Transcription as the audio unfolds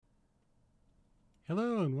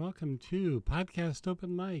Hello and welcome to Podcast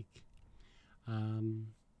Open Mic.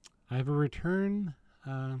 I have a return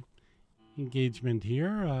engagement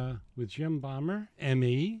here with Jim Bomber,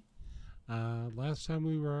 ME. Last time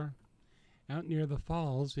we were out near the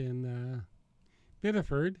falls in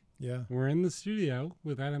Biddeford. Yeah. We're in the studio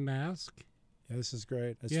without a mask. Yeah, this is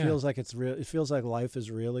great. It Yeah. feels like it's real. It feels like life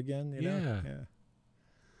is real again. You know? Yeah. Yeah.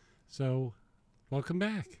 So, welcome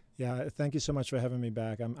back. Yeah. Thank you so much for having me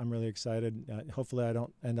back. I'm really excited. Hopefully, I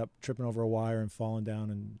don't end up tripping over a wire and falling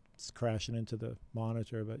down and crashing into the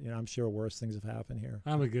monitor. But I'm sure worse things have happened here.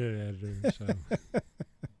 I'm a good editor, so.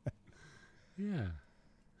 Yeah.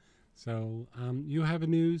 So, you have a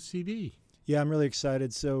new CD. Yeah, I'm really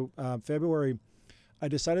excited. So February, I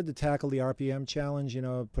decided to tackle the RPM challenge.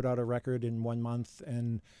 Put out a record in 1 month,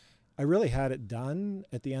 and I really had it done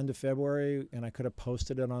at the end of February, and I could have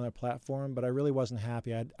posted it on a platform, but I really wasn't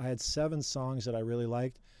happy. I had 7 songs that I really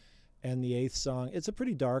liked, and the 8th song, it's a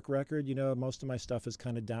pretty dark record. Most of my stuff is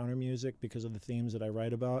kind of downer music because of the themes that I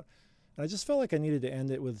write about. And I just felt like I needed to end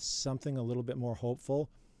it with something a little bit more hopeful.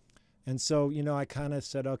 And so, I kind of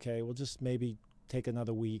said, okay, we'll just maybe take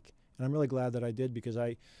another week. And I'm really glad that I did, because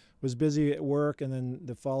I was busy at work, and then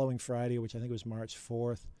the following Friday, which I think was March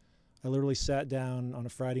 4th, I literally sat down on a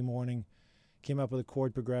Friday morning, came up with a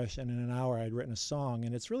chord progression, and in an hour I had written a song.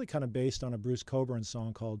 And it's really kind of based on a Bruce Cockburn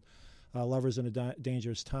song called Lovers in a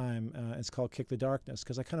Dangerous Time. It's called Kick the Darkness,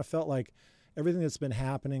 because I kind of felt like everything that's been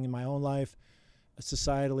happening in my own life,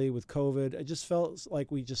 societally with COVID, it just felt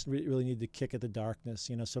like we just really need to kick at the darkness,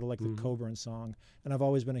 sort of like the Cockburn song. And I've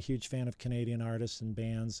always been a huge fan of Canadian artists and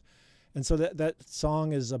bands. And so that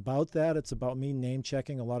song is about that. It's about me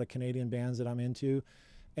name-checking a lot of Canadian bands that I'm into.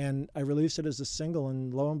 And I released it as a single,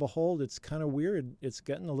 and lo and behold, it's kind of weird. It's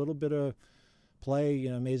getting a little bit of play.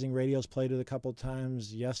 Amazing Radio's played it a couple of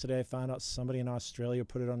times. Yesterday I found out somebody in Australia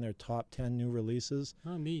put it on their top 10 new releases.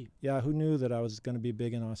 Oh, neat. Yeah, who knew that I was going to be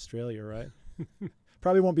big in Australia, right?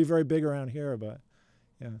 Probably won't be very big around here, but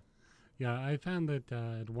yeah. Yeah, I found that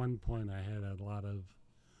at one point I had a lot of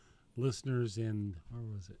listeners in, where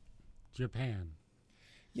was it? Japan.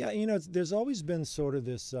 Yeah, there's always been sort of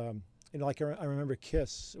this, like I remember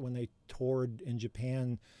Kiss when they toured in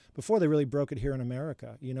Japan before they really broke it here in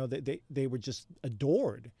America. They were just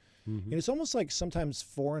adored. Mm-hmm. And it's almost like sometimes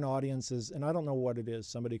foreign audiences, and I don't know what it is,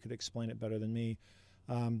 somebody could explain it better than me.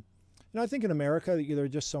 I think in America, there are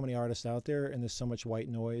just so many artists out there, and there's so much white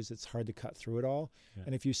noise, it's hard to cut through it all. Yeah.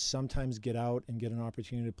 And if you sometimes get out and get an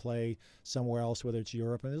opportunity to play somewhere else, whether it's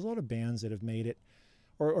Europe, and there's a lot of bands that have made it,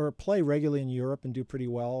 or play regularly in Europe and do pretty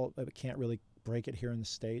well, but can't really break it here in the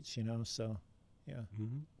States, so, yeah.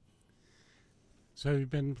 Mm-hmm. So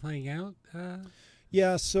you've been playing out?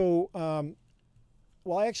 Yeah, so,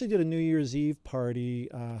 I actually did a New Year's Eve party.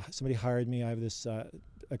 Somebody hired me. I have this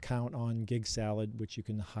account on Gig Salad, which you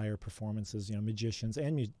can hire performances, magicians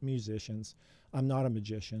and musicians. I'm not a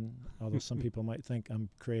magician, although some people might think I'm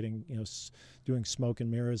creating, doing smoke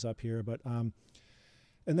and mirrors up here. But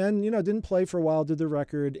and then, didn't play for a while, did the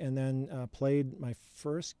record, and then played my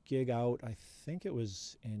first gig out, I think it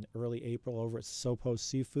was in early April, over at Sopo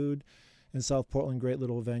Seafood in South Portland. Great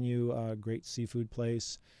little venue, great seafood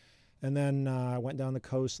place. And then I went down the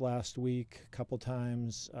coast last week a couple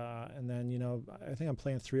times. And then, I think I'm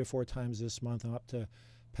playing 3 or 4 times this month. I'm up to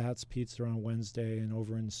Pat's Pizza on Wednesday and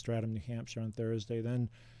over in Stratham, New Hampshire on Thursday. Then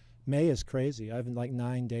May is crazy. I have like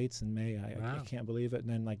 9 dates in May. Wow. I can't believe it. And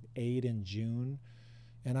then like 8 in June.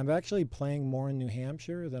 And I'm actually playing more in New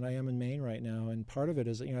Hampshire than I am in Maine right now. And part of it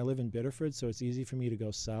is, I live in Biddeford, so it's easy for me to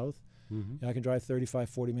go south. Mm-hmm. I can drive 35,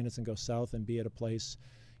 40 minutes and go south and be at a place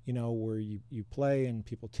where you play and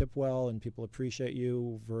people tip well and people appreciate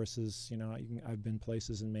you, versus, I've been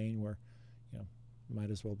places in Maine where,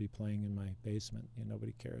 might as well be playing in my basement.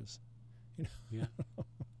 Nobody cares. Yeah.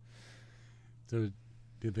 So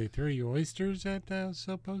did they throw you oysters at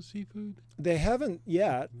Sopo Seafood? They haven't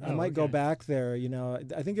yet. I might go okay. back there.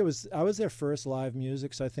 I think I was their first live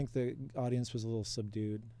music, so I think the audience was a little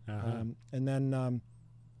subdued. Uh-huh. And then,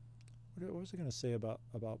 what was I going to say about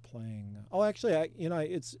playing? Oh, actually,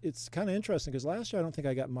 it's kind of interesting, because last year I don't think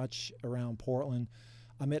I got much around Portland.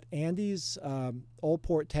 I'm at Andy's Old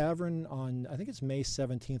Port Tavern on, I think it's May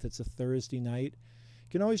 17th. It's a Thursday night.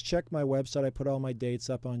 You can always check my website. I put all my dates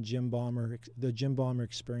up on the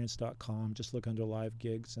JimBomberExperience.com. Just look under live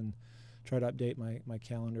gigs and try to update my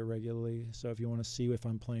calendar regularly. So if you want to see if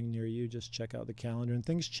I'm playing near you, just check out the calendar. And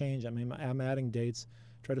things change. I mean, I'm adding dates.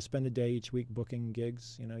 Try to spend a day each week booking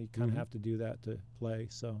gigs. You kind of have to do that to play.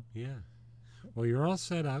 So yeah. Well, you're all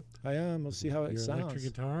set up. I am. We'll see how it your sounds. Electric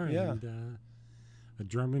guitar Yeah. and a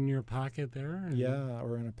drum in your pocket there. And Yeah,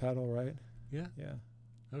 or in a pedal, right? Yeah. Yeah.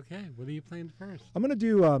 Okay, what are you playing first? I'm gonna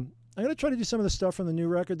do. I'm gonna try to do some of the stuff from the new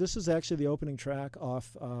record. This is actually the opening track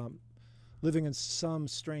off "Living in Some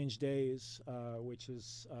Strange Days," which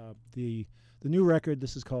is the new record.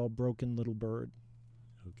 This is called "Broken Little Bird."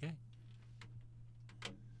 Okay.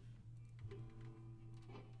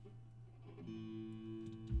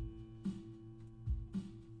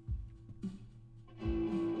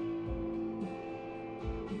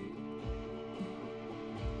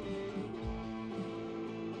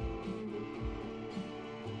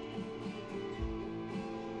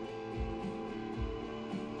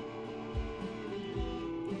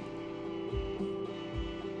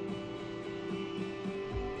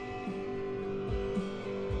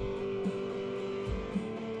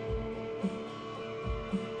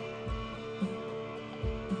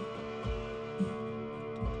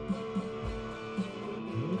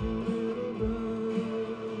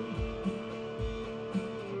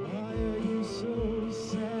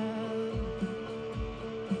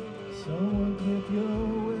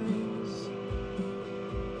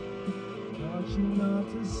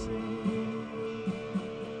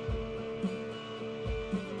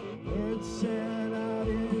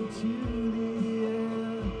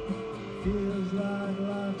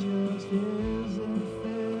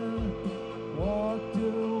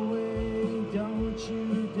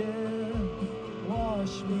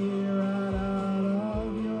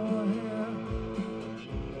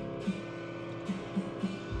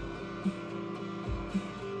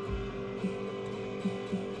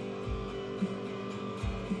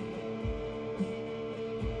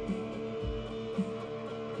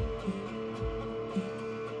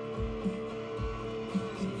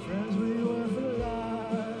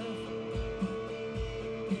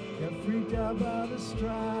 By the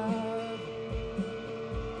strife,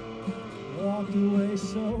 walked away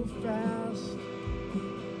so fast,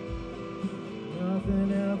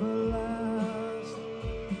 nothing ever lasts.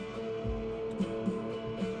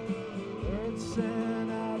 Words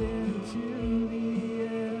sent out into the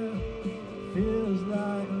air, feels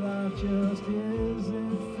like life just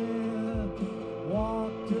isn't fair.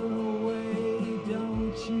 Walked away,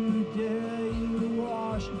 don't you dare, you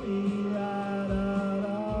wash me right out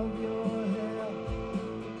of your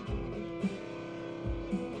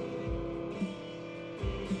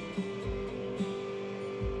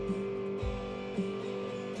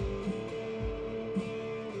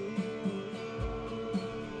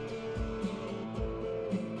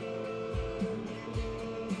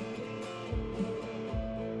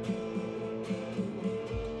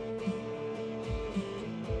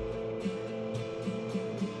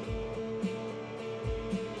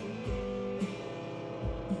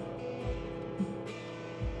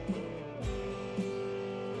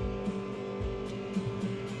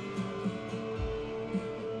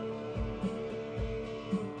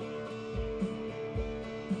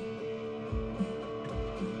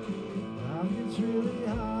really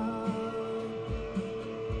hard.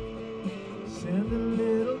 Send a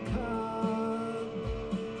little card.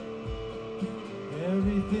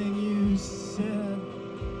 Everything you said,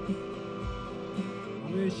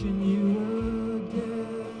 wishing you were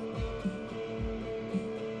dead.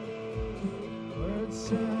 Words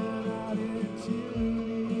sent out into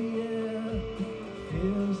the air.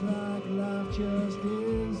 Feels like life just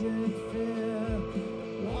isn't fair.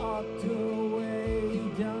 Walked away,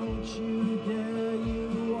 don't you dare, you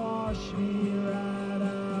wash me right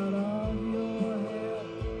out of your hair.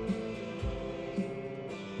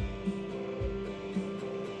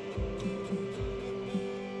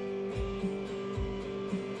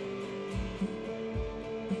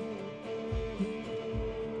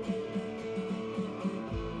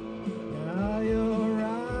 Now you're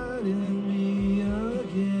riding me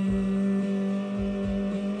again.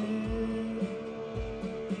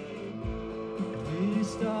 Please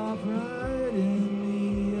stop riding me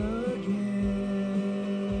again.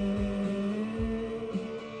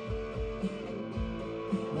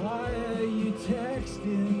 Why are you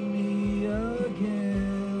texting me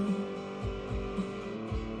again?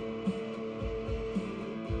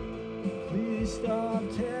 Please stop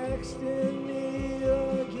texting me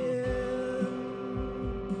again.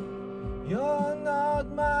 You're not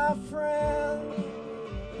my friend.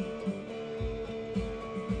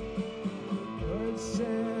 Words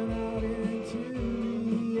sent out into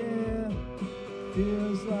the air.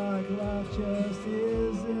 Feels like life just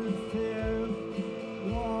isn't fair.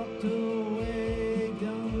 Walked away,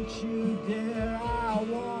 don't you dare. I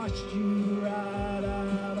watched you right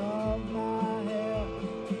out of my hair.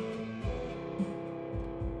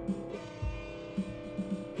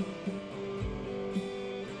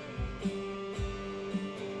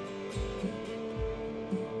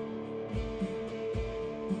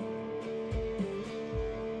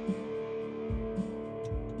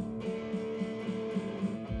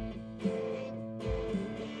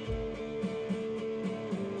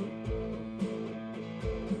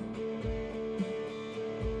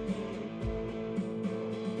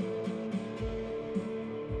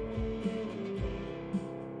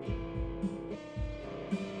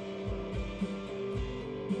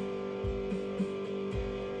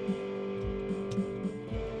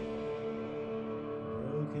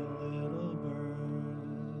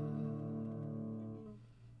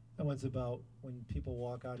 it's about when people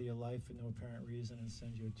walk out of your life for no apparent reason and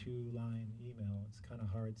send you a 2-line email. It's kind of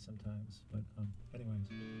hard sometimes, but anyways.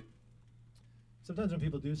 Sometimes when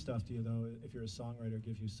people do stuff to you, though, if you're a songwriter, it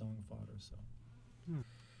gives you song fodder. So,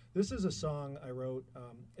 This is a song I wrote.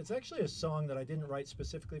 It's actually a song that I didn't write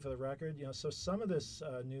specifically for the record. You know, so some of this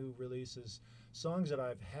new release is songs that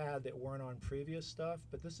I've had that weren't on previous stuff.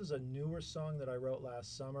 But this is a newer song that I wrote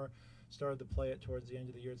last summer. Started to play it towards the end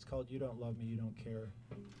of the year. It's called "You Don't Love Me, You Don't Care."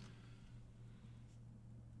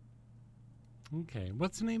 Okay.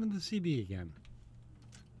 What's the name of the CD again?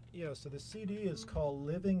 Yeah, so the CD is called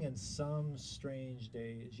 "Living in Some Strange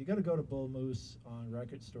Days." You got to go to Bull Moose on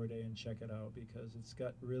Record Store Day and check it out because it's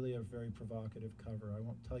got really a very provocative cover. I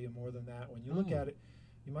won't tell you more than that. When you look at it,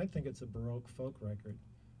 you might think it's a Baroque folk record,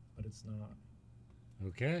 but it's not.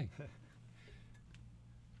 Okay.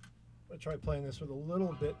 I try playing this with a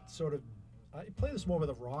little bit sort of. I play this more with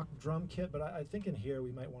a rock drum kit, but I think in here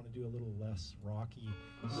we might want to do a little less rocky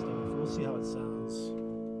stuff. We'll see how it sounds.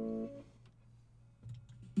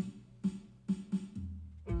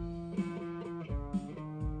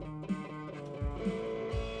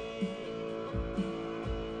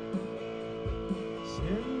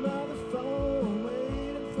 Sitting by the phone,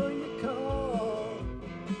 waiting for your call.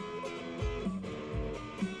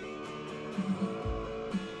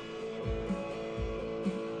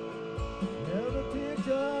 Never picked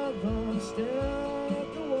up, I'm staring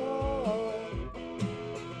at the wall.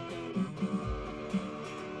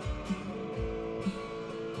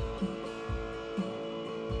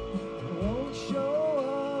 I won't show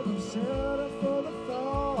up, I'm set up for the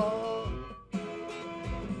fall.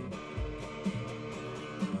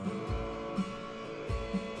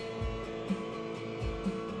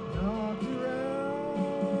 Knocked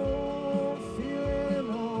around, feeling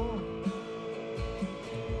wrong.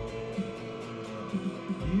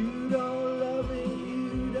 You don't love me,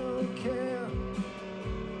 you don't care.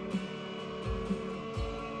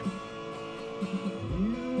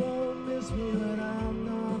 You won't miss me when I'm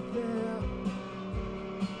not there.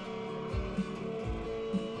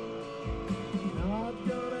 Not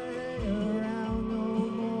gonna hang around no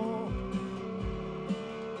more.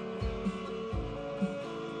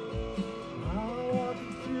 I'll walk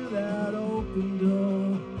you through that open door.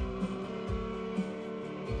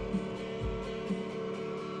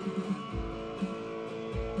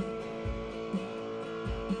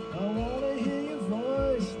 I wanna hear your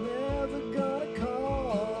voice, never gonna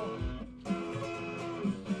call.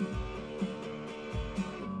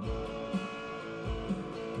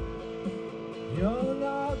 You're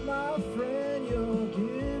not my friend, you're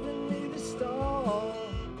giving me the stall.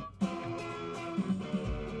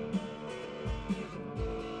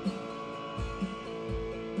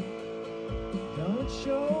 Don't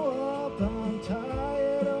show up, I'm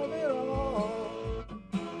tired of it all.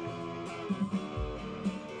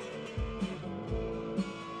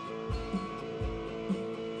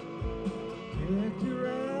 Kicked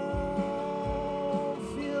around,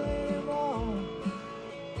 feeling wrong.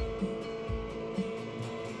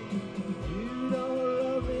 You don't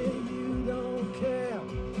love me, you don't care.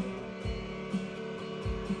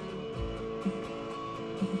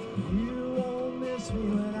 You won't miss me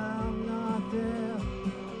when I'm not there.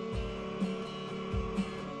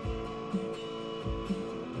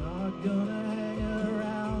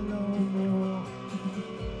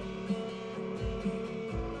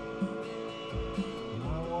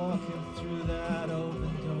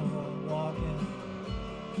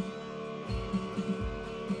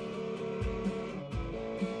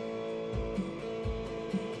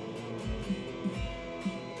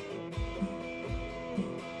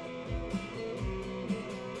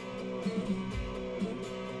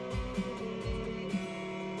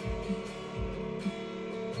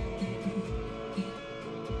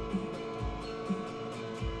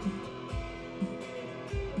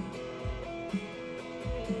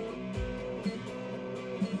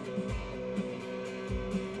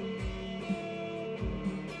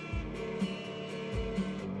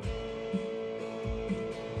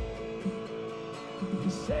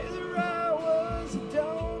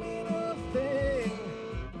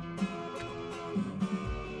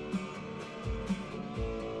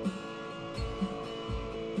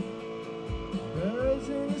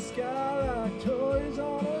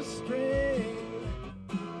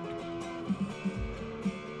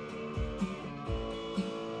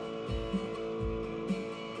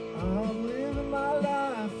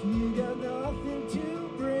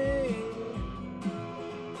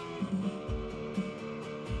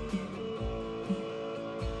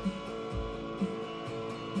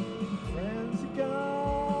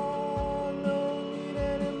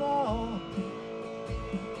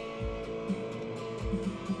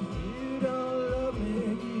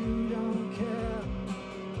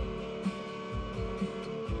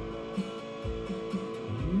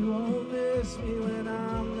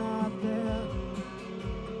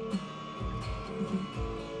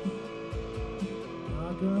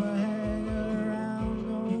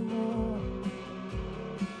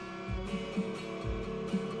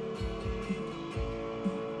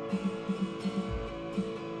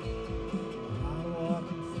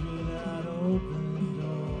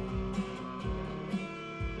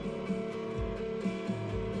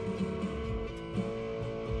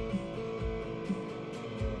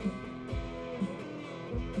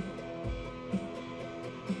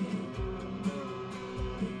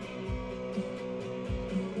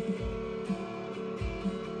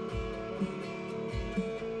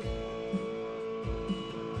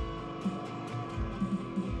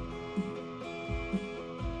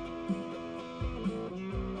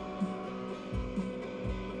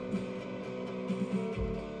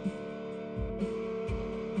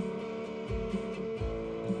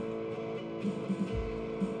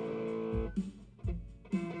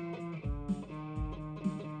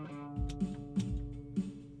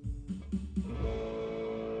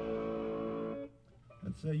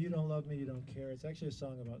 Don't Care. It's actually a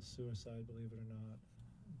song about suicide, believe it or not.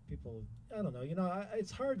 People, I don't know.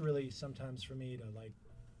 It's hard really sometimes for me to like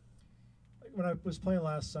when I was playing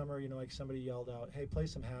last summer, like somebody yelled out, "Hey, play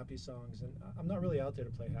some happy songs." And I'm not really out there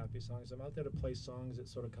to play happy songs. I'm out there to play songs that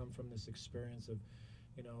sort of come from this experience of,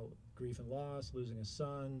 grief and loss, losing a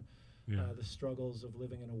son, Yeah. the struggles of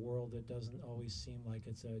living in a world that doesn't always seem like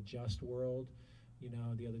it's a just world.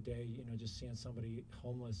 The other day, just seeing somebody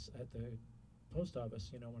homeless at the post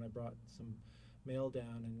office, when I brought some mail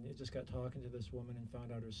down, and it just got talking to this woman and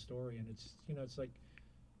found out her story, and it's, it's like,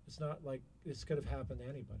 it's not like this could have happened to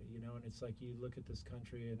anybody, and it's like you look at this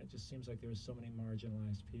country and it just seems like there's so many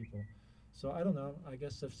marginalized people. So I don't know. I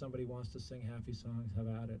guess if somebody wants to sing happy songs, have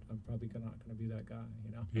at it. I'm probably not going to be that guy,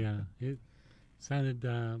 Yeah. It sounded.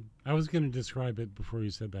 I was going to describe it before you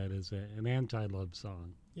said that as an anti-love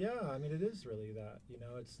song. Yeah, I mean, it is really that.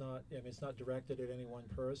 It's not. I mean, it's not directed at any one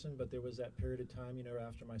person, but there was that period of time,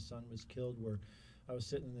 after my son was killed, where I was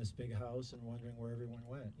sitting in this big house and wondering where everyone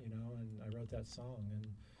went, and I wrote that song.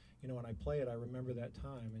 And when I play it, I remember that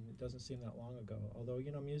time, and it doesn't seem that long ago. Although,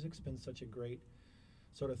 music's been such a great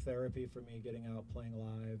sort of therapy for me, getting out, playing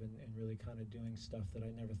live, and really kind of doing stuff that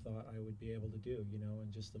I never thought I would be able to do,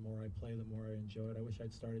 and just the more I play, the more I enjoy it. I wish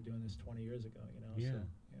I'd started doing this 20 years ago, Yeah. So,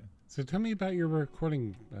 yeah. So tell me about your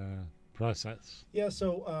recording process. Yeah,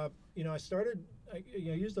 so I started. I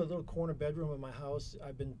used a little corner bedroom of my house.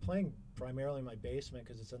 I've been playing primarily in my basement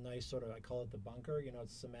because it's a nice sort of, I call it the bunker.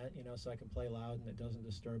 It's cement. So I can play loud and it doesn't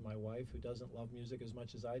disturb my wife, who doesn't love music as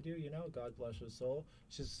much as I do. God bless her soul.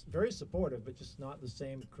 She's very supportive, but just not the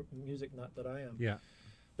same music nut that I am. Yeah.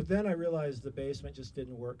 But then I realized the basement just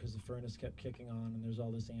didn't work because the furnace kept kicking on and there's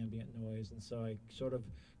all this ambient noise. And so I sort of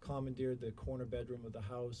commandeered the corner bedroom of the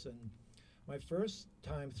house. And my first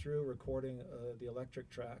time through recording the electric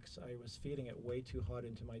tracks, I was feeding it way too hot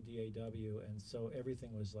into my DAW, and so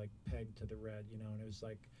everything was like pegged to the red, and it was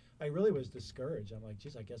like, I really was discouraged. I'm like,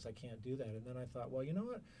 geez, I guess I can't do that. And then I thought, well, you know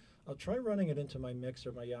what? I'll try running it into my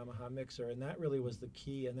mixer, my Yamaha mixer, and that really was the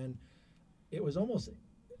key. And then it was almost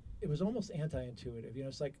anti-intuitive.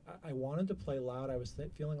 It's like I wanted to play loud. I was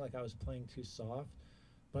feeling like I was playing too soft.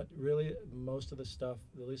 But really, most of the stuff,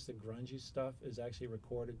 at least the grungy stuff, is actually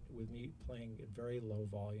recorded with me playing at very low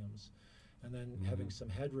volumes, and then having some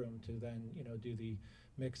headroom to then, do the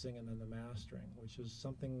mixing and then the mastering, which was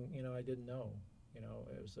something, I didn't know. It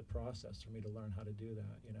was a process for me to learn how to do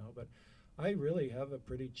that, But I really have a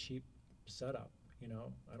pretty cheap setup,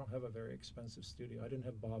 I don't have a very expensive studio. I didn't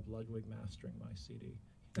have Bob Ludwig mastering my CD.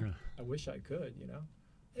 Yeah. I wish I could,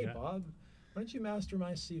 Hey, Yeah. Bob, why don't you master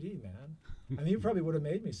my CD, man? I mean, you probably would have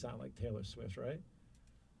made me sound like Taylor Swift, right?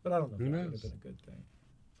 But I don't know if Who that would knows? have been a good thing.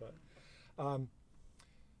 But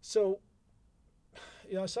so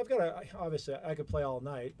I've got obviously I could play all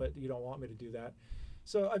night, but you don't want me to do that.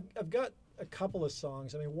 So I've got a couple of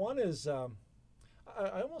songs. I mean, one is I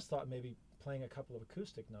almost thought maybe playing a couple of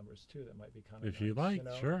acoustic numbers too. That might be kind of If you like,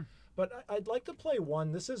 sure. But I'd like to play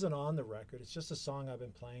one. This isn't on the record. It's just a song I've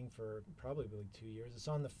been playing for probably 2 years. It's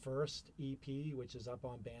on the first EP, which is up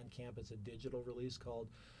on Bandcamp. It's a digital release called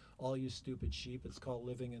All You Stupid Sheep. It's called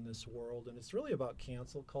Living in This World, and it's really about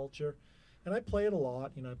cancel culture. And I play it a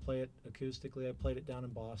lot. I play it acoustically. I played it down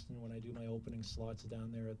in Boston when I do my opening slots down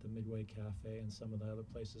there at the Midway Cafe and some of the other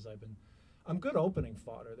places I've been. I'm good opening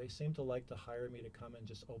fodder. They seem to like to hire me to come and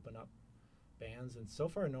just open up bands, and so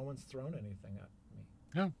far no one's thrown anything at me.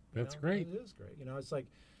 Oh, that's great. It is great. It's like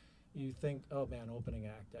you think, oh man, opening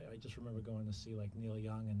act. I just remember going to see like Neil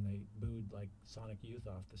Young, and they booed like Sonic Youth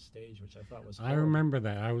off the stage, which I thought was I horrible. remember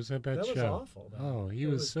that. I was at that That show. was awful, man. Oh, he It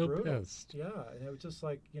was so brutal. pissed. Yeah, and it was just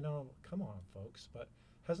like, come on, folks. But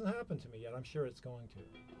hasn't happened to me yet. I'm sure it's going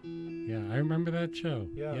to. Yeah, I remember that show.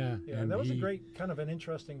 Yeah. And And that was a great kind of an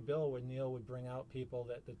interesting bill when Neil would bring out people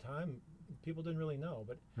that at the time people didn't really know,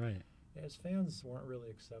 but Right. his fans weren't really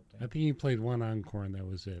accepting. I think he played one encore, and that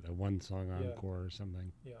was it. A one-song Yeah. encore or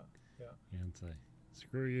something. Yeah. And say,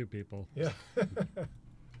 screw you, people. Yeah. All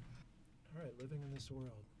right, Living in This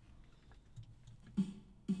World.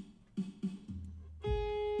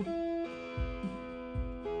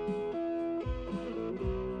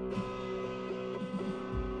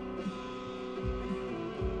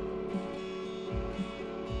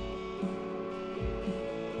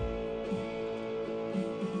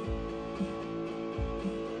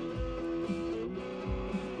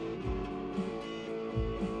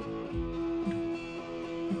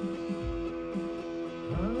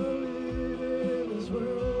 I live in this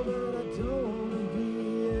world.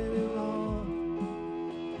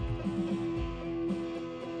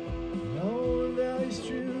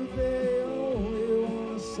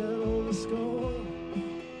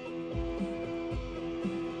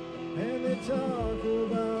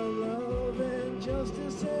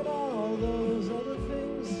 those other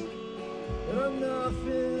things that are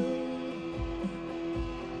nothing.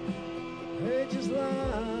 They just lie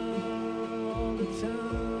all the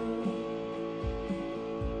time.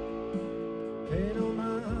 Pay no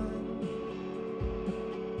mind,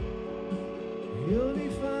 you'll be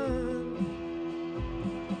fine.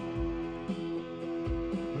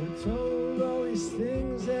 We're told all these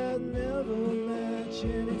things that never match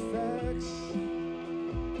any facts.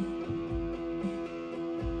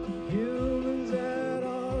 Humans at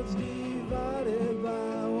odds, divided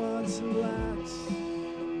by whites and blacks.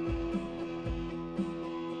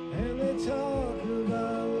 And they talk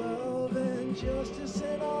about love and justice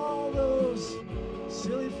and all those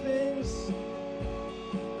silly things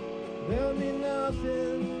that mean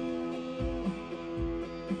nothing.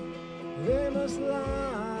 They must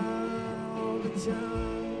lie all the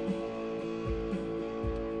time.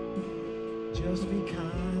 Just be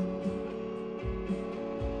kind.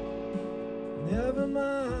 Never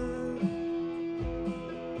mind.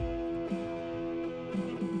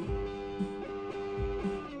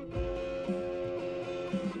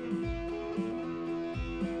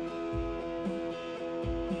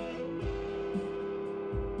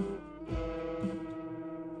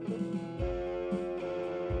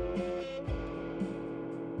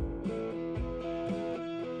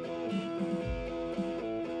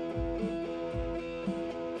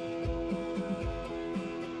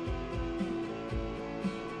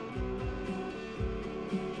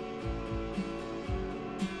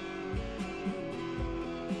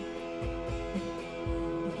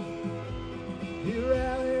 You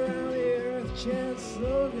rally around the earth, chant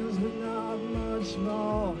slogans, but not much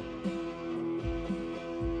more.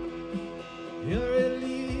 Your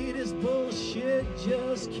elitist bullshit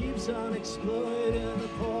just keeps on exploiting the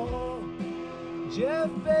poor. Jeff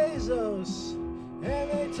Bezos, and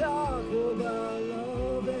they talk about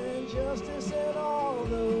love and justice and all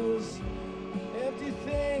those empty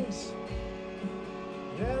things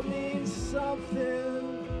that mean something.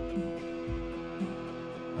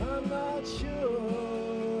 I'm not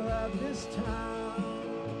sure at this time.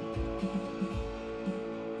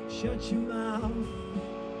 Shut your mouth.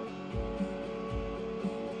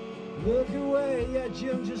 Look away. Yeah,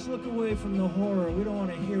 Jim, just look away from the horror. We don't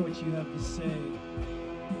want to hear what you have to say.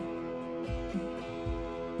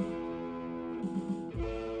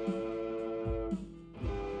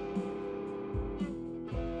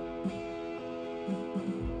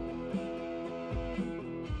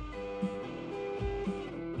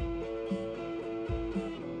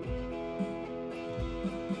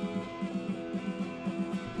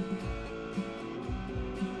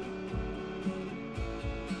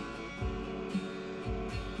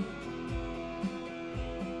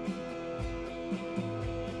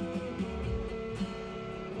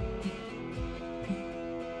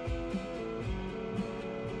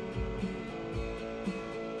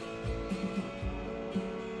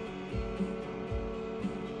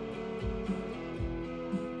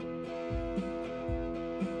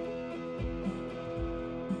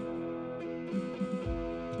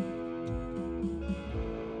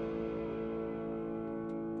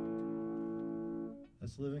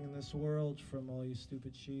 That's Living in This World from All You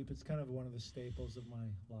Stupid Sheep. It's kind of one of the staples of my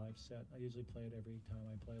live set. I usually play it every time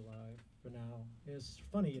I play live for now. It's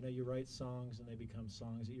funny, you know, you write songs and they become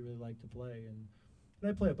songs that you really like to play. And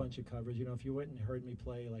I play a bunch of covers. You know, if you went and heard me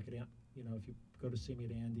play, like, you know, if you go to see me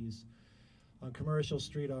at Andy's on Commercial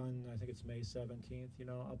Street on, I think it's May 17th, you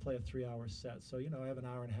know, I'll play a 3-hour set. So, you know, I have an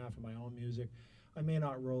hour and a half of my own music. I may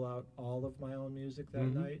not roll out all of my own music that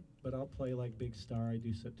night, but I'll play like Big Star. I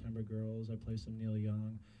do September Girls. I play some Neil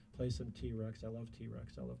Young, play some T-Rex. I love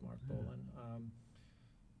T-Rex. I love Mark Bolan.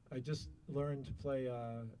 I just learned to play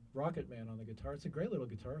Rocket Man on the guitar. It's a great little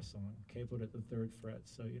guitar song, capoed at the 3rd fret.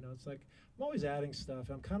 So, you know, it's like I'm always adding stuff.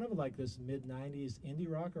 I'm kind of like this mid-90s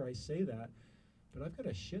indie rocker. I say that, but I've got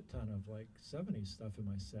a shit ton of like 70s stuff in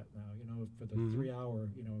my set now, you know, for the 3-hour,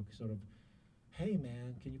 you know, sort of, hey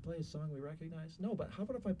man, can you play a song we recognize? No, but how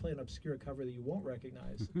about if I play an obscure cover that you won't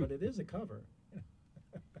recognize, but it is a cover?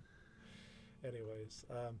 Anyways,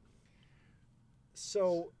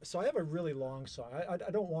 so I have a really long song.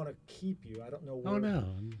 I don't want to keep you. I don't know where. Oh, no.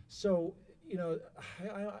 So, you know,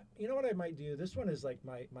 you know what I might do? This one is like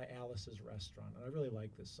my Alice's Restaurant, and I really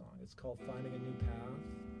like this song. It's called Finding a New Path.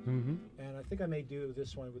 Mm-hmm. And I think I may do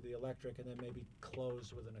this one with the electric and then maybe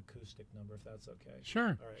close with an acoustic number, if that's okay.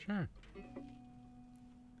 Sure, All right. sure.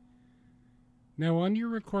 Now, on your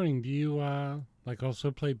recording, do you like also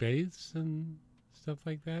play bass and stuff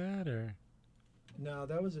like that, or? No,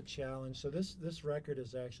 that was a challenge. So this record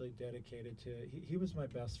is actually dedicated to, he was my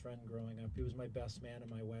best friend growing up. He was my best man at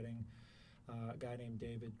my wedding. a guy named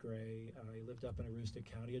David Gray. He lived up in Aroostook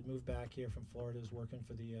County. He had moved back here from Florida. He was working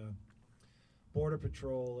for the Border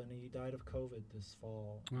Patrol, and he died of COVID this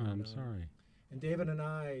fall. Oh, I'm And, sorry. And David and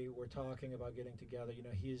I were talking about getting together. You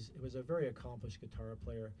know, he was a very accomplished guitar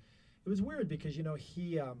player. It was weird because, you know,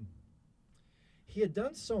 he had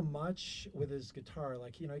done so much with his guitar.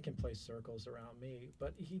 Like, you know, he can play circles around me,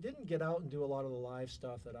 but he didn't get out and do a lot of the live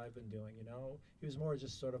stuff that I've been doing, you know. He was more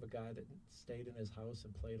just sort of a guy that stayed in his house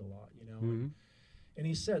and played a lot, you know. Hmm. And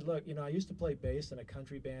he said, look, you know, I used to play bass in a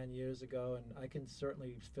country band years ago, and I can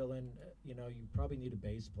certainly fill in, you know, you probably need a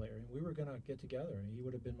bass player. And we were going to get together, and he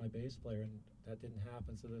would have been my bass player, and that didn't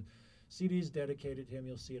happen. So the CD's dedicated to him.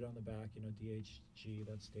 You'll see it on the back, you know, DHG,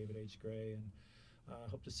 that's David H. Gray. And I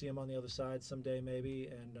hope to see him on the other side someday, maybe,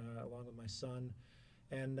 and along with my son.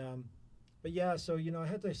 And but yeah, so you know, I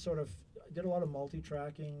had to I did a lot of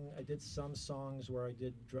multi-tracking. I did some songs where I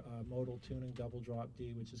did modal tuning, double drop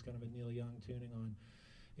D, which is kind of a Neil Young tuning on,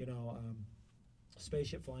 you know,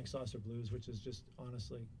 Spaceship Flying Saucer Blues, which is just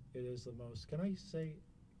honestly, it is the most. Can I say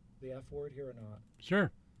the F word here or not?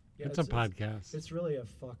 Sure. Yeah, It's a podcast. It's really a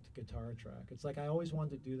fucked guitar track. It's like I always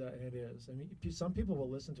wanted to do that, and it is. I mean, some people will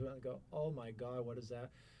listen to it and go, "Oh my God, what is that?"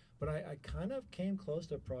 But I kind of came close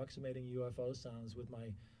to approximating UFO sounds with my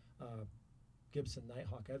Gibson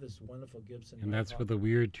Nighthawk. I have this wonderful Gibson. And that's Nighthawk. with the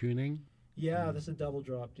weird tuning? Yeah, this is a double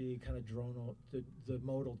drop D, kind of drone, the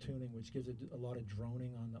modal tuning, which gives it a lot of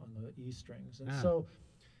droning on the E strings. And so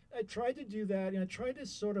I tried to do that. You know, I tried to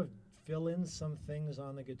sort of fill in some things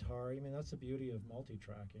on the guitar. I mean, that's the beauty of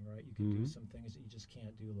multi-tracking, right? You can do some things that you just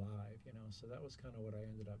can't do live, you know. So that was kind of what I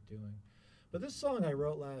ended up doing. But this song I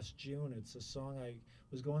wrote last June. It's a song I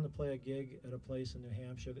was going to play a gig at a place in New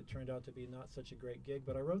Hampshire that turned out to be not such a great gig.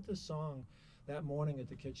 But I wrote this song that morning at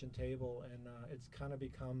the kitchen table, and it's kind of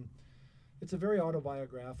become, it's a very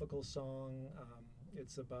autobiographical song.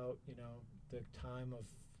 It's about, you know, the time of,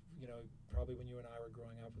 you know, probably when you and I were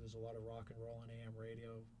growing up, there's a lot of rock and roll on AM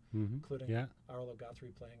radio, including Arlo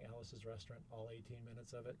Guthrie playing Alice's Restaurant, all 18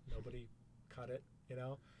 minutes of it. Nobody cut it, you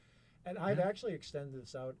know. And I've actually extended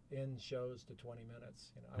this out in shows to 20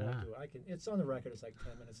 minutes. You know, I won't do it. It's on the record. It's like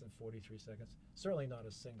 10 minutes and 43 seconds. Certainly not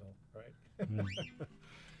a single, right?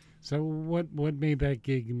 So what made that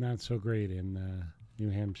gig not so great in New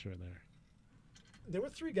Hampshire there? There were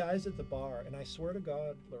 3 guys at the bar, and I swear to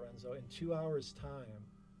God, Lorenzo, in 2 hours' time,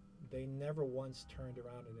 they never once turned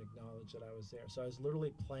around and acknowledged that I was there. So I was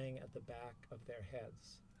literally playing at the back of their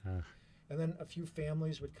heads. And then a few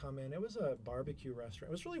families would come in. It was a barbecue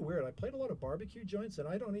restaurant. It was really weird. I played a lot of barbecue joints, and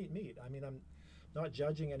I don't eat meat. I mean, I'm not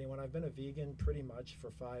judging anyone. I've been a vegan pretty much for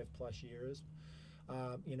 5+ years.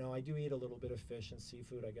 You know, I do eat a little bit of fish and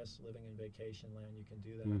seafood. I guess living in vacation land, you can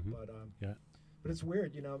do that. But it's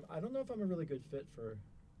weird. You know, I don't know if I'm a really good fit for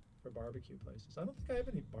barbecue places. I don't think I have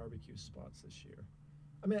any barbecue spots this year.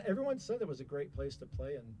 I mean, everyone said it was a great place to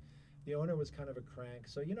play, and the owner was kind of a crank.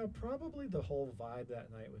 So, you know, probably the whole vibe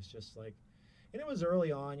that night was just like, and it was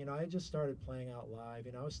early on, you know, I just started playing out live.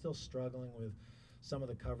 You know, I was still struggling with some of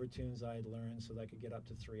the cover tunes I had learned so that I could get up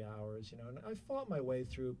to 3 hours, you know, and I fought my way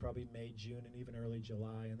through probably May, June, and even early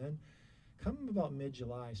July. And then come about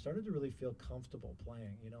mid-July, I started to really feel comfortable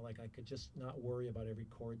playing, you know, like I could just not worry about every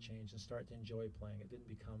chord change and start to enjoy playing. It didn't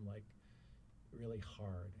become like really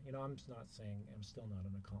hard. You know, I'm not saying I'm still not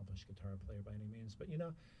an accomplished guitar player by any means, but, you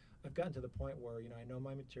know, I've gotten to the point where, you know, I know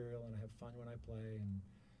my material and I have fun when I play, and,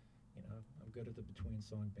 you know, I'm good at the between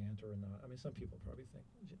song banter or not. I mean, some people probably think,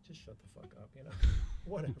 just shut the fuck up, you know,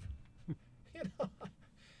 whatever.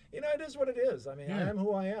 You know, it is what it is. I mean, I am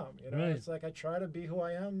who I am, you know. It's like I try to be who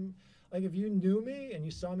I am. Like if you knew me and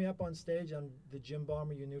you saw me up on stage, I'm the Jim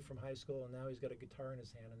Bomber you knew from high school, and now he's got a guitar in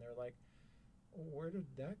his hand, and they're like, where did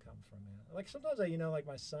that come from, man? Like sometimes I, you know, like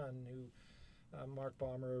my son who, Mark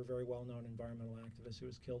Balmer, a very well-known environmental activist who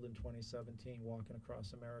was killed in 2017 walking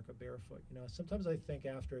across America barefoot. You know, sometimes I think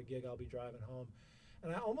after a gig I'll be driving home,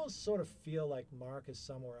 and I almost sort of feel like Mark is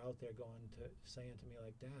somewhere out there saying to me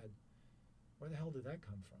like, Dad, where the hell did that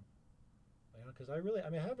come from? You know, because I've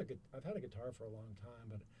had a guitar for a long time,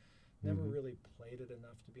 but never really played it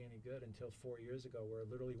enough to be any good until 4 years ago, where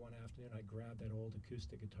literally one afternoon I grabbed that old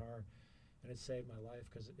acoustic guitar. And it saved my life,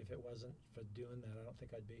 because if it wasn't for doing that, I don't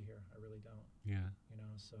think I'd be here. I really don't. Yeah. You know,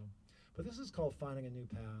 so. But this is called Finding a New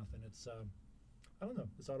Path, and it's, I don't know,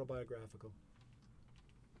 it's autobiographical.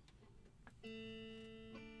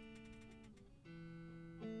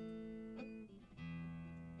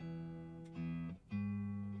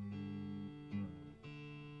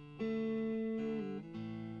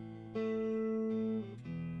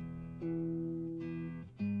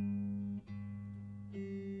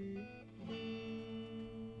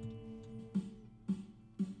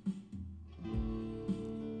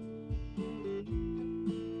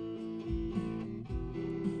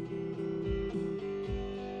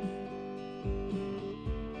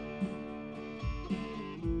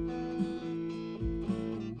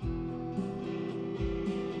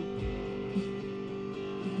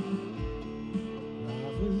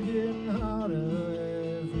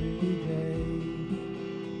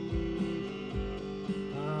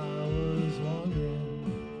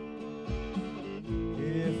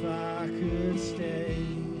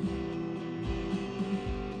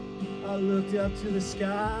 I looked up to the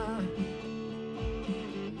sky,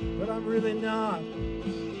 but I'm really not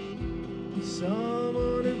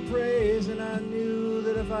someone who prays, and I knew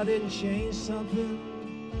that if I didn't change something,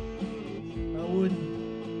 I wouldn't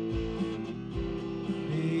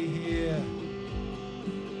be here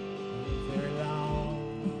very long.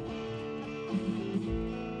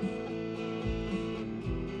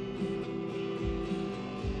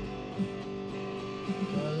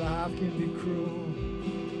 But life can be cruel.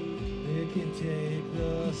 It can take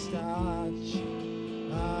the starch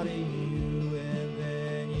out of you, and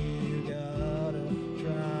then you gotta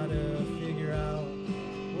try to figure out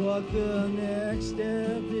what the next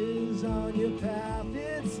step is on your path.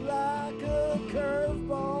 It's like a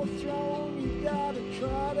curveball thrown. You gotta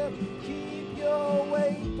try to keep your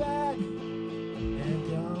weight back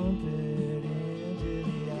and dump it into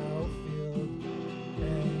the outfield.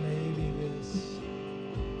 And maybe this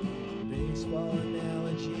baseball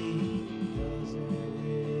analogy doesn't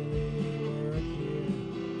really work here,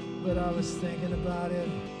 but I was thinking about it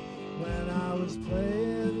when I was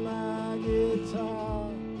playing my guitar.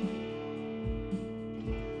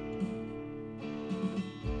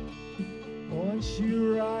 Once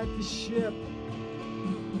you right the ship,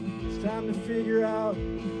 it's time to figure out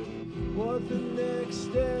what the next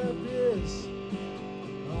step is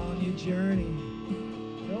on your journey.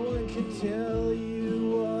 No one can tell you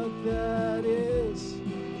what that is.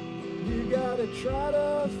 You gotta try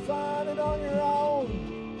to find it on your own.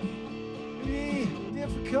 Be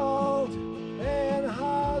difficult and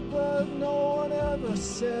hard, but no one ever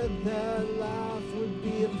said that life would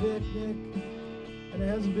be a picnic. And it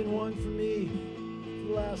hasn't been one for me for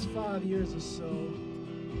the last 5 years or so.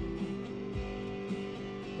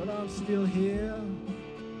 But I'm still here,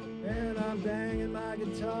 and I'm banging my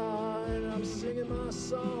guitar, and I'm singing my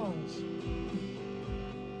songs.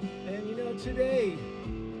 And you know, today,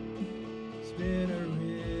 it's been a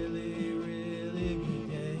really, really good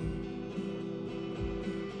day.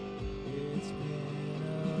 It's been a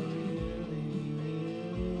really,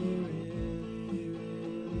 really, really,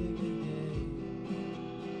 really good day.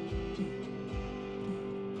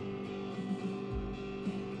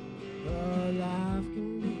 But life can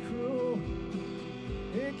be cruel.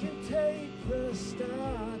 It can take the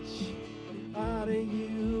starch out of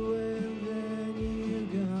you, and then you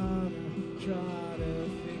gotta try to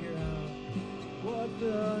figure out what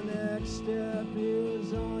the next step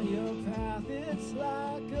is on your path. It's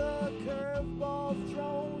like a curveball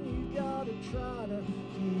thrown. You gotta try to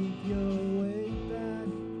keep your weight back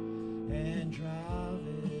and drive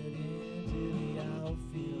it into the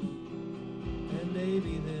outfield. And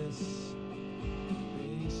maybe this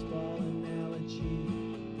baseball analogy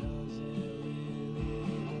doesn't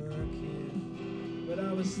really work here, but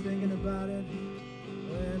I was thinking about it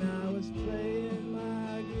when I was playing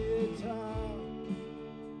my guitar.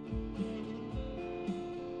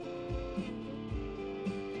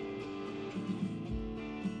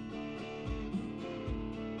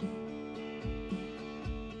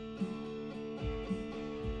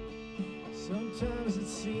 Sometimes it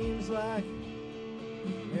seems like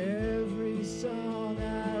every song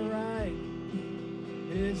I write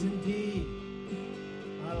is indeed.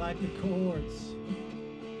 I like the chords,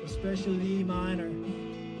 especially the E minor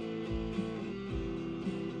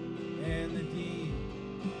and the D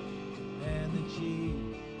and the G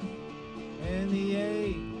and the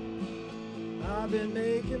A. I've been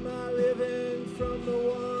making my living from the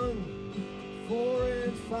 1, 4,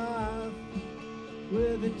 and 5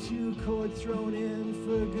 with a 2 chord thrown in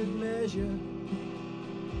for good measure.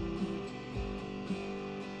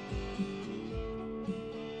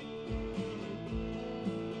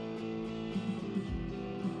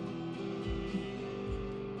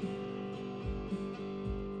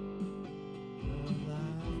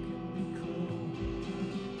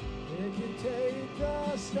 Take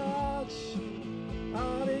the starch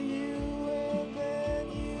out of you, and then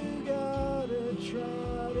you gotta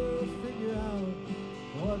try to figure out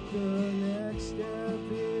what the next step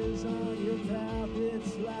is on your path.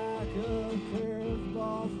 It's like a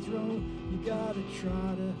curveball thrown. You gotta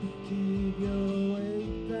try to keep your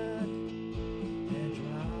weight back and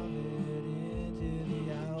drive it into the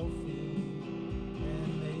outfield. And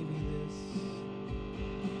maybe this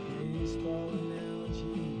baseball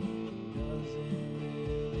analogy doesn't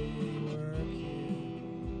really work here.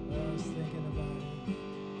 I was thinking about it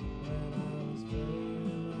when I was playing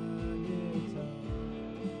my guitar.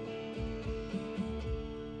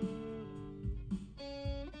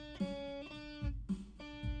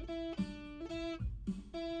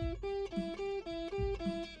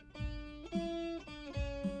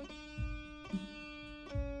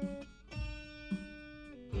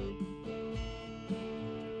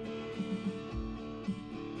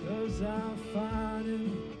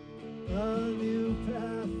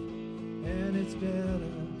 it's better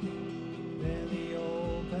than the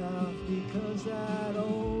old path, because that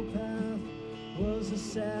old path was a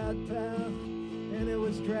sad path, and it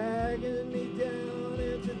was dragging me down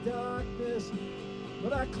into darkness.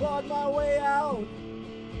 But I clawed my way out,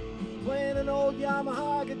 playing an old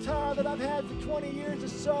Yamaha guitar that I've had for 20 years or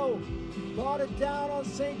so. Bought it down on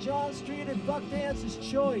St. John Street at Buck Dance's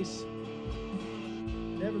Choice.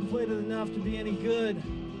 Never played it enough to be any good.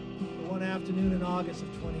 But one afternoon in August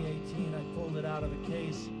of 2018, I pulled it out of a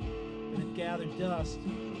case, and it gathered dust,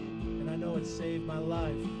 and I know it saved my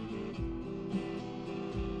life.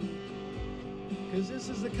 Because this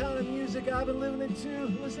is the kind of music I've been listening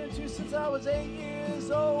to since I was 8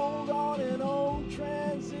 years old on an old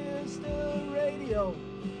transistor radio.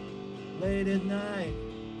 Late at night,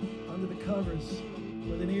 under the covers,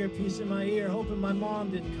 with an earpiece in my ear, hoping my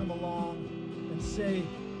mom didn't come along and say,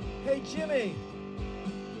 "Hey Jimmy,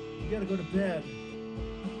 you gotta go to bed."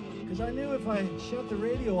 Because I knew if I shut the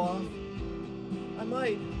radio off, I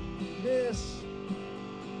might miss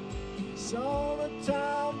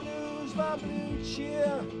Summertime Blues by Blue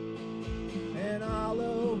Cheer and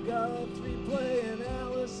Arlo Guthrie playing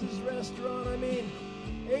Alice's Restaurant. I mean,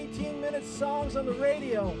 18-minute songs on the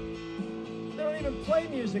radio. They don't even play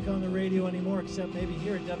music on the radio anymore, except maybe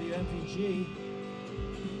here at WMPG.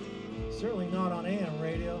 Certainly not on AM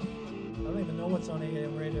radio. I don't even know what's on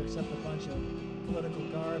AM radio except a bunch of political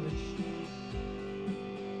garbage.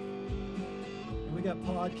 And we got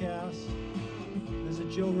podcasts. There's a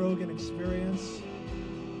Joe Rogan Experience.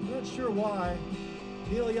 I'm not sure why.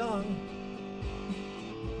 Neil Young.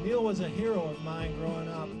 Neil was a hero of mine growing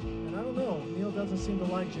up. And I don't know, Neil doesn't seem to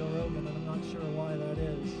like Joe Rogan, and I'm not sure why that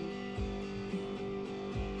is.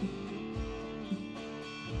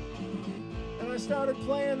 And I started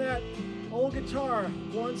playing that old guitar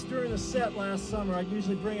once during a set last summer. I'd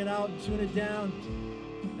usually bring it out and tune it down.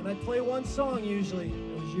 And I'd play one song usually.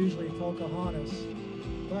 It was usually Pocahontas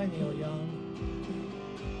by Neil Young.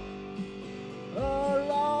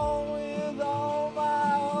 Along with all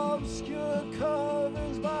my obscure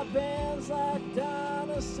covers by bands like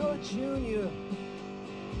Dinosaur Jr.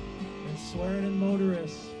 and Swearing in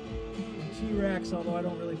Motorists and T-Rex, although I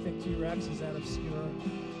don't really think T-Rex is that obscure.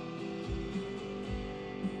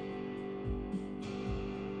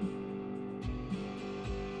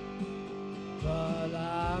 But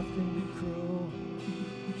life can be cruel.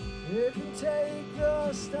 It can take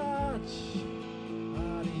the starch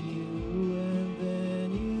out of you, and then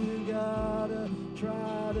you gotta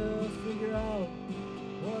try to figure out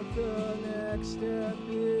what the next step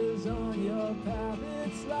is on your path.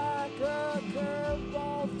 It's like a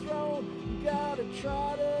curveball thrown. You gotta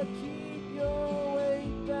try to keep your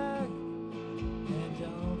weight back and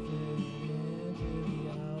don't fit into the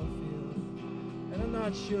outfield. And I'm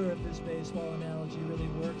not sure if this baseball analogy really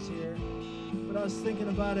works here, but I was thinking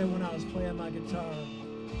about it when I was playing my guitar.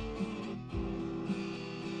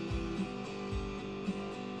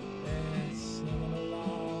 And singing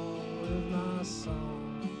along with my song.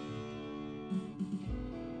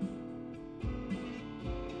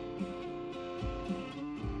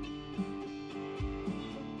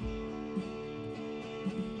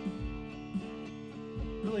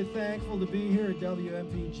 Really thankful to be here at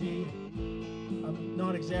WMPG. I'm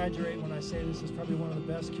not exaggerating when I say this is probably one of the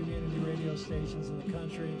best community radio stations in the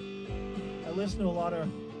country. I listen to a lot of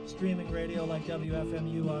streaming radio like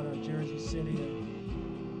WFMU out of Jersey City.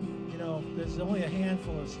 And, you know, there's only a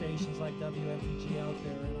handful of stations like WMPG out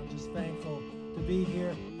there, and I'm just thankful to be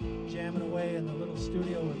here jamming away in the little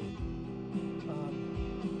studio with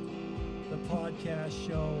the podcast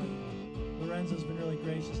show. And Lorenzo's been really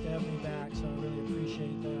gracious to have me back, so I really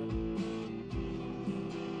appreciate that.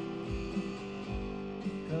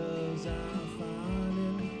 'Cause I'm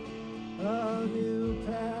finding a new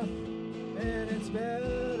path, and it's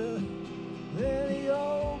better than the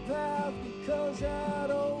old path, because that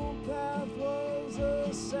old path was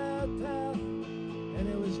a sad path, and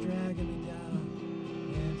it was dragging me down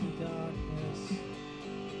into darkness.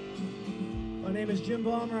 My name is Jim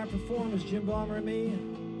Bommer. I perform as Jim Bommer and Me.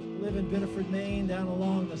 I live in Biddeford, Maine, down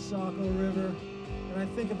along the Saco River, and I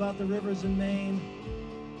think about the rivers in Maine.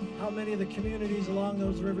 How many of the communities along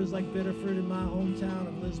those rivers, like Biddeford in my hometown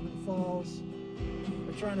of Lisbon Falls,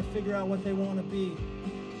 are trying to figure out what they want to be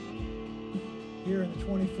here in the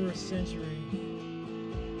 21st century.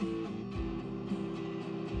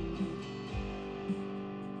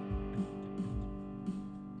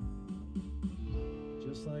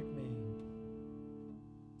 Just like me.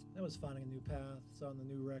 That was Finding a New Path. It's on the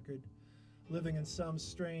new record, Living in Some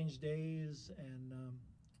Strange Days, and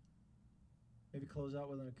maybe close out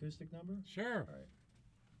with an acoustic number? Sure. All right.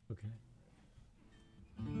 Okay.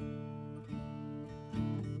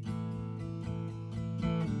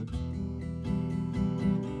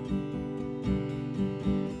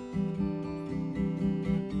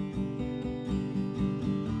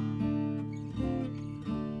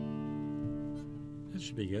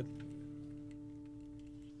 should be good.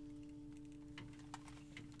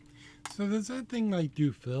 So does that thing like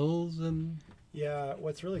do fills and? Yeah,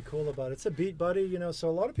 what's really cool about it's a Beat Buddy, you know, so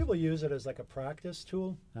a lot of people use it as like a practice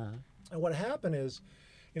tool. And what happened is,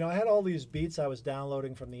 you know, I had all these beats I was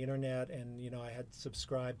downloading from the internet, and, you know, I had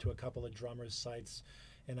subscribed to a couple of drummers' sites,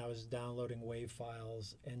 and I was downloading WAV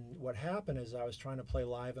files. And what happened is I was trying to play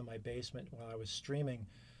live in my basement while I was streaming.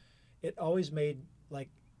 It always made like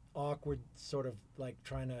awkward sort of like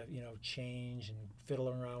trying to, you know, change and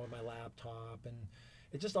fiddling around with my laptop, and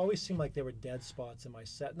it just always seemed like there were dead spots in my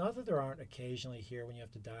set. Not that there aren't occasionally here when you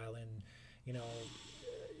have to dial in, you know,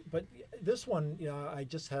 but this one, you know, I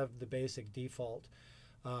just have the basic default,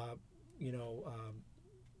 you know,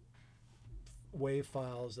 WAV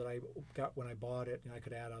files that I got when I bought it, and I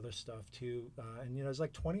could add other stuff too. And you know, there's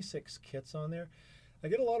like 26 kits on there. I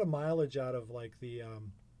get a lot of mileage out of like the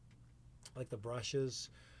brushes.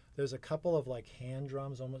 There's a couple of like hand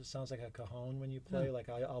drums, almost sounds like a cajon when you play. Yeah. Like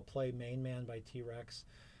I'll play Main Man by T-Rex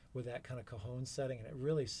with that kind of cajon setting, and it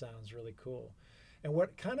really sounds really cool. And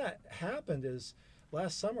what kind of happened is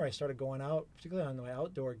last summer I started going out, particularly on my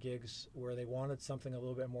outdoor gigs where they wanted something a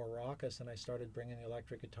little bit more raucous, and I started bringing the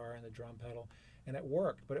electric guitar and the drum pedal, and it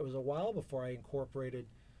worked. But it was a while before I incorporated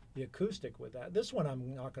the acoustic with that. This one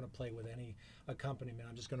I'm not going to play with any accompaniment.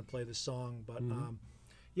 I'm just going to play the song, but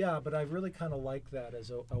yeah, but I really kind of like that as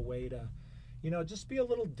a way to, you know, just be a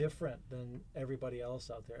little different than everybody else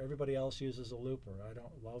out there. Everybody else uses a looper. I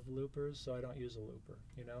don't love loopers, so I don't use a looper.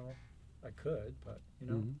 You know, I could, but you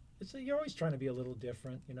know, you're always trying to be a little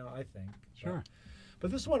different. You know, I think. Sure.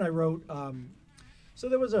 But this one I wrote. So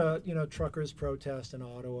there was a, you know, truckers protest in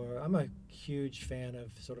Ottawa. I'm a huge fan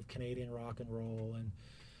of sort of Canadian rock and roll, and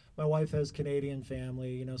my wife has Canadian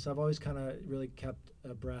family, you know, so I've always kind of really kept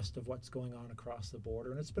abreast of what's going on across the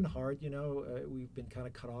border. And it's been hard, you know, we've been kind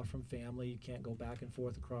of cut off from family. You can't go back and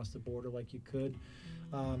forth across the border like you could.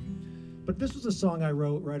 But this was a song I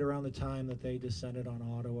wrote right around the time that they descended on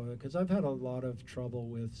Ottawa, because I've had a lot of trouble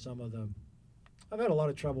with I've had a lot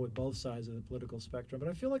of trouble with both sides of the political spectrum, but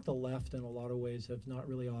I feel like the left in a lot of ways have not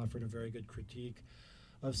really offered a very good critique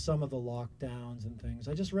of some of the lockdowns and things.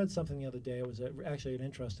 I just read something the other day. It was actually an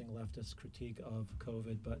interesting leftist critique of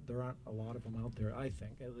COVID, but there aren't a lot of them out there, I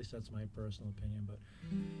think. At least that's my personal opinion, but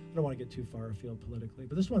I don't want to get too far afield politically.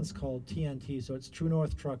 But this one's called TNT, so it's True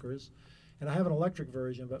North Truckers. And I have an electric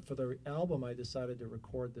version, but for the album I decided to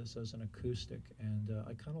record this as an acoustic, and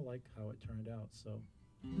I kind of like how it turned out, so.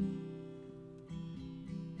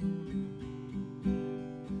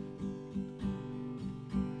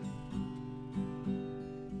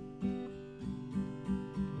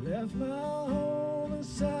 Left my home in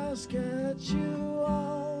Saskatchewan,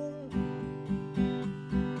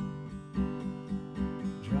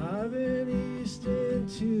 driving east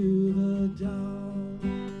into the dawn.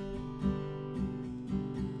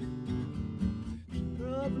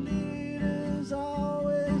 Rough leaders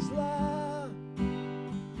always lie,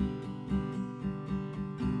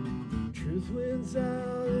 truth wins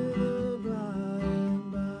out in the by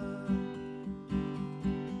and by.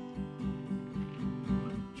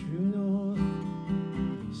 True North,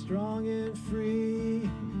 strong and free,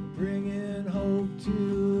 bringing hope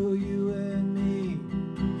to you and me.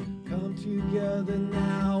 Come together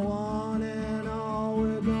now, on and all.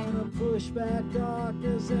 We're gonna push back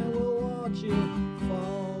darkness and we'll watch it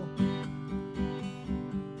fall.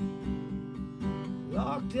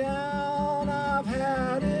 Lockdown, I've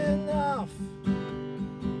had enough.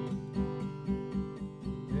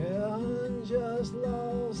 Yeah, unjust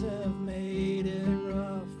laws have made it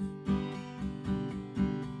rough.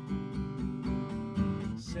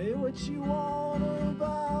 Say what you want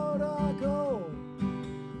about our goal.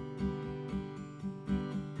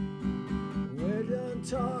 We're done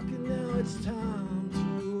talking, now it's time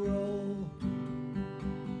to roll.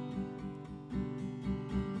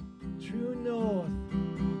 True North,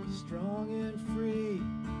 strong and free,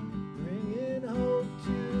 bringing hope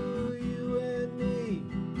to you and me.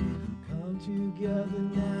 Come together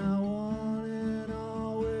now, one and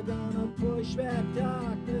all. We're gonna push back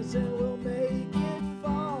darkness and we'll make it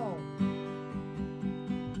fall.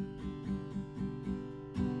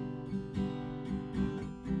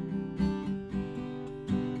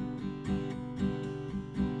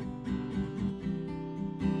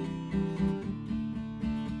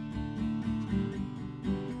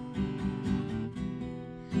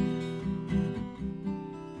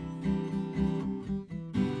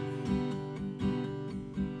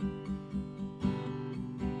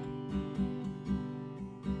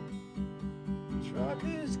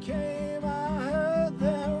 Truckers came, I heard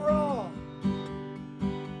them roar.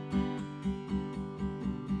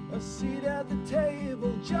 A seat at the table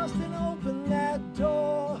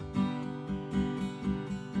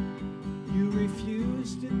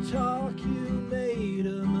used to talk, you made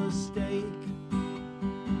a mistake.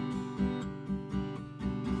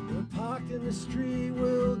 We're parked in the street,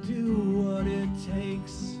 we'll do what it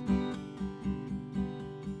takes.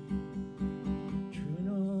 True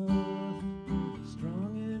north,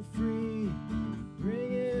 strong and free,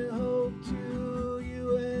 bringing hope to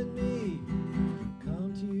you and me.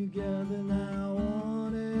 Come together now,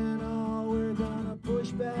 one and all. We're gonna push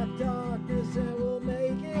back darkness and we'll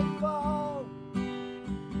make it fall.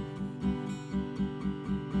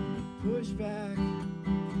 Push back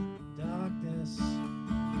darkness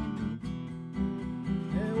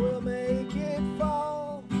and we'll make it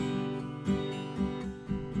fall.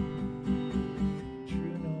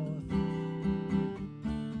 True north.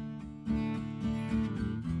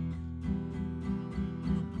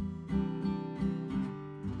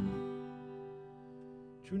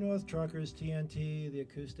 True North Truckers TNT, the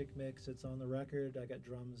acoustic mix. It's on the record. I got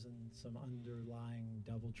drums and some underlying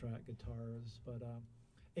double track guitars. But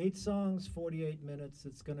 8 songs, 48 minutes.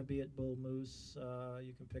 It's going to be at Bull Moose.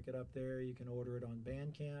 You can pick it up there. You can order it on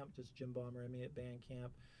Bandcamp. Just Jim Bomber ME at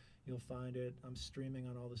Bandcamp. You'll find it. I'm streaming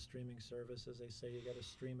on all the streaming services. They say you got to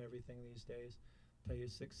stream everything these days. Pay you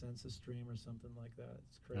 6 cents a stream or something like that.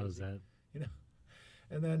 It's crazy. How's that? You know.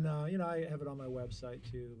 And then, I have it on my website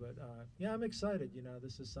too. But yeah, I'm excited.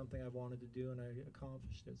 This is something I've wanted to do, and I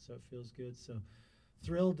accomplished it, so it feels good. So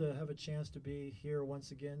thrilled to have a chance to be here once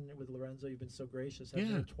again with Lorenzo. You've been so gracious. I've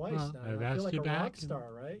Yeah, been twice well, now. I've I feel asked like you a back rock and-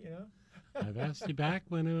 star, right? I've asked you back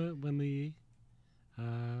when the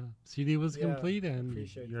CD was Yeah, complete, I and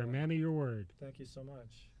appreciate you're a that. man of your word. Thank you so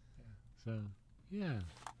much. So, yeah.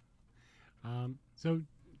 So,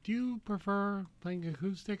 do you prefer playing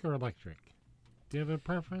acoustic or electric? Do you have a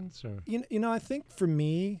preference, or? I think for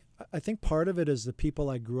me, I think part of it is the people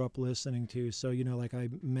I grew up listening to. So, like I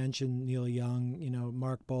mentioned Neil Young,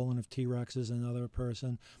 Mark Bolan of T-Rex is another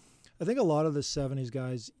person. I think a lot of the 70s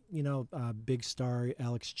guys, Big Star,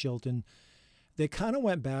 Alex Chilton, they kind of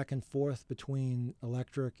went back and forth between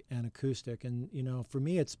electric and acoustic. And, for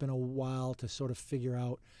me, it's been a while to sort of figure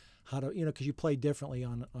out how to, because you play differently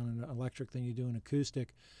on an electric than you do an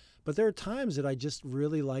acoustic. But there are times that I just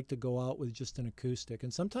really like to go out with just an acoustic.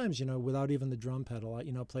 And sometimes, without even the drum pedal, I,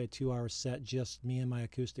 play a 2-hour set, just me and my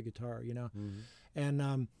acoustic guitar, Mm-hmm.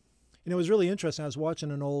 And, it was really interesting. I was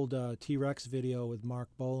watching an old T-Rex video with Mark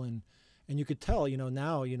Bolan, and you could tell,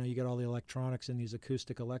 now, you get all the electronics and these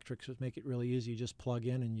acoustic electrics, which make it really easy. You just plug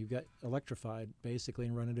in and you get electrified, basically,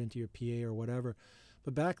 and run it into your PA or whatever.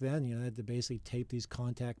 But back then, they had to basically tape these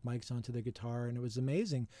contact mics onto the guitar, and it was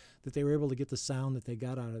amazing that they were able to get the sound that they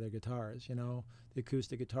got out of their guitars, the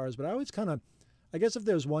acoustic guitars. But I always I guess if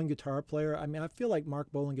there's one guitar player, I feel like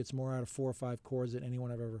Mark Bolan gets more out of 4 or 5 chords than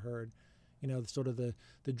anyone I've ever heard. Sort of the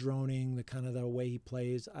droning, the kind of the way he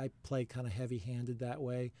plays. I play kind of heavy-handed that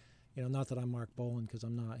way. Not that I'm Mark Bolan, because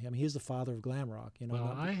I'm not. He's the father of glam rock.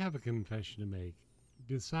 Well, I have a confession to make.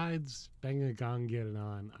 Besides Bang a Gong, Get It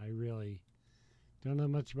On, I really don't know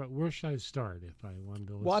much about. Where should I start if I wanted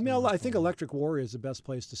to listen? Well, to Mark I think Bolan? Electric Warrior is the best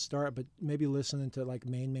place to start, but maybe listening to like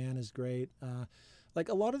Main Man is great. Like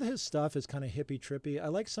a lot of his stuff is kind of hippie trippy. I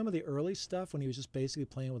like some of the early stuff when he was just basically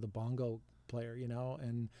playing with a bongo player,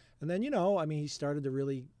 and then he started to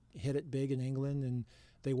really hit it big in England, and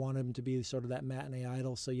they wanted him to be sort of that matinee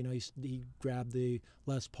idol. So he grabbed the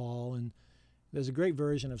Les Paul, and there's a great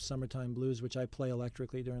version of Summertime Blues which I play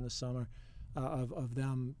electrically during the summer. Of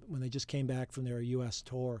them when they just came back from their U.S.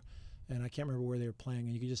 tour, and I can't remember where they were playing,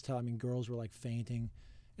 and you could just tell. Girls were like fainting,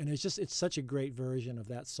 and it's such a great version of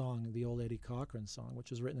that song, the old Eddie Cochran song, which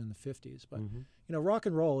was written in the '50s. But rock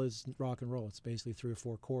and roll is rock and roll. It's basically 3 or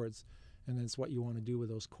 4 chords, and it's what you want to do with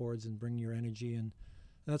those chords and bring your energy, and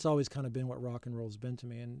that's always kind of been what rock and roll's been to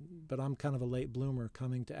me. But I'm kind of a late bloomer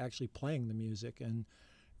coming to actually playing the music and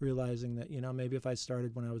realizing that maybe if I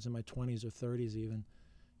started when I was in my 20s or 30s even.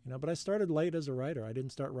 But I started late as a writer. I didn't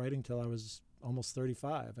start writing till I was almost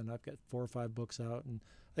 35, and I've got 4 or 5 books out. And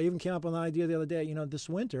I even came up with an idea the other day. This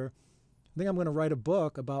winter, I think I'm going to write a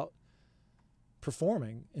book about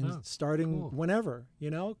performing and starting cool. whenever,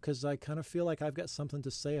 because I kind of feel like I've got something to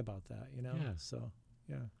say about that, Yeah. So,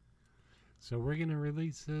 yeah. So we're going to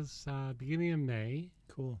release this beginning of May.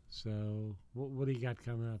 Cool. So what do you got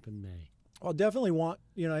coming up in May? I'll definitely want,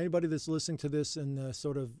 anybody that's listening to this in the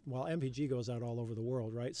sort of, MPG goes out all over the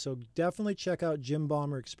world, right? So definitely check out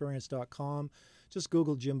JimBomberExperience.com. Just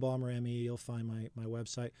Google Jim Bomber ME. You'll find my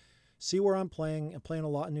website. See where I'm playing. I'm playing a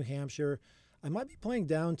lot in New Hampshire. I might be playing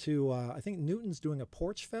down to, I think Newton's doing a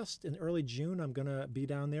Porch Fest in early June. I'm going to be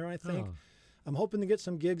down there, I think. Oh. I'm hoping to get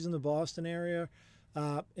some gigs in the Boston area.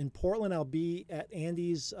 In Portland, I'll be at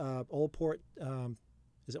Andy's Old Port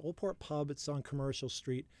is it Old Port Pub? It's on Commercial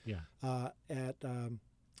Street. Yeah. At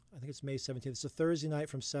I think it's May 17th. It's a Thursday night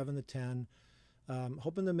from 7 to 10.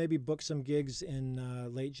 Hoping to maybe book some gigs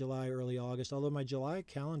in late July, early August, although my July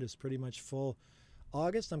calendar is pretty much full.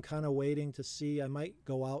 August, I'm kind of waiting to see. I might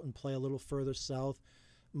go out and play a little further south.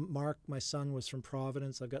 Mark, my son, was from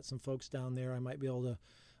Providence. I've got some folks down there. I might be able to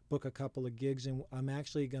book a couple of gigs, and I'm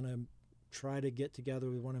actually going to try to get together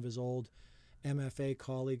with one of his old MFA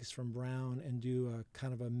colleagues from Brown and do a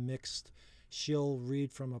kind of a mixed. She'll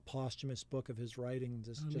read from a posthumous book of his writing that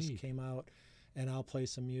just neat. came out, and I'll play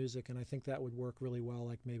some music, and I think that would work really well,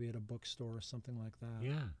 like maybe at a bookstore or something like that.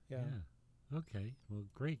 Yeah. Yeah. Okay. Well,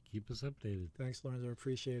 great. Keep us updated. Thanks, Lorenzo. I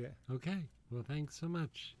appreciate it. Okay. Well, thanks so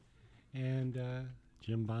much. And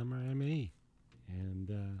Jim Bomber, ME.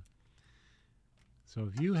 And so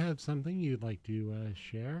if you have something you'd like to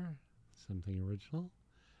share, something original,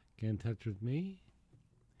 get in touch with me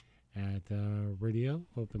at radio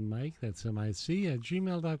open mic, that's MIC, at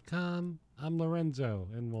gmail.com. I'm Lorenzo,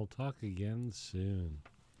 and we'll talk again soon.